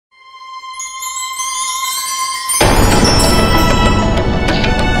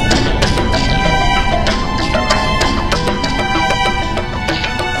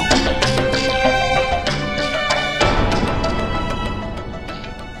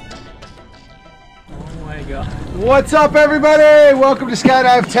my God. What's up, everybody? Welcome to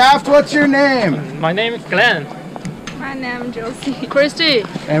Skydive Taft. What's your name? My name is Glenn. My name is Josie. Christy.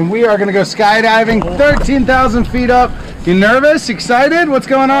 And we are going to go skydiving 13,000 feet up. You nervous? Excited? What's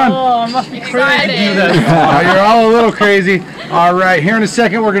going on? Oh, I must be crazy to do this. You're all a little crazy. All right, here in a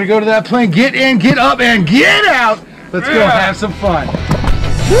second, we're going to go to that plane. Get in, get up, and get out. Let's go have some fun.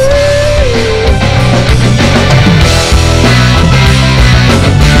 Woo!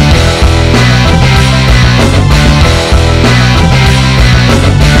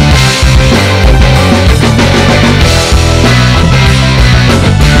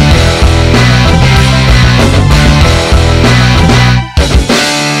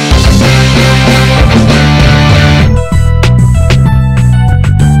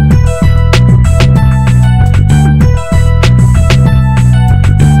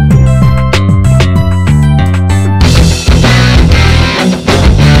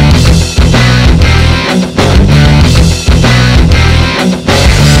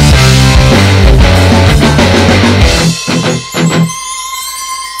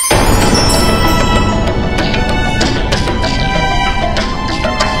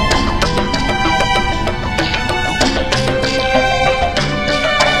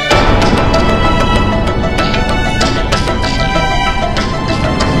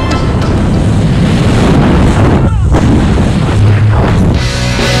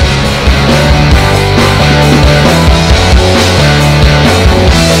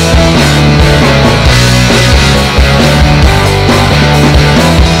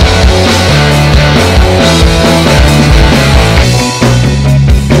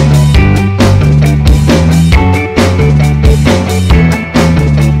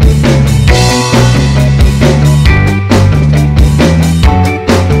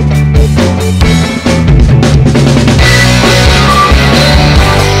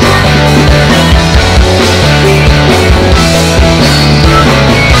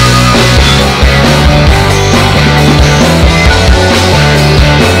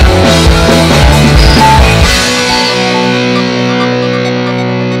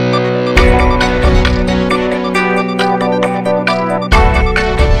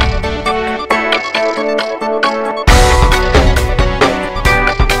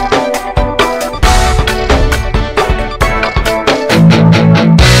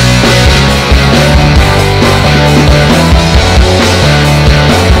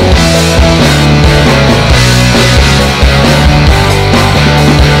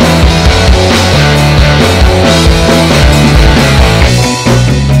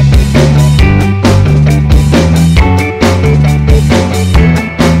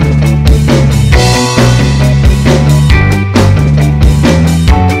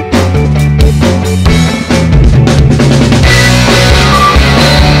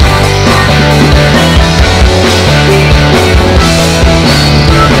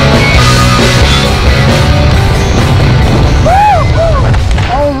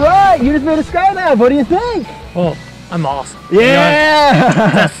 What do you think? Oh, I'm awesome. Yeah!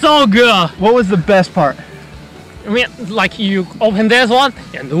 That's so good. What was the best part? I mean, like you open this one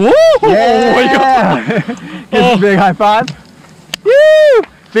and woo! Yeah! Oh my God. Give us a big high five. Woo!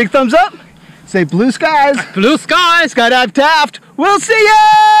 Big thumbs up. Say blue skies. Blue skies. Skydive Taft. We'll see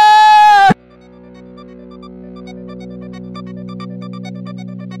ya!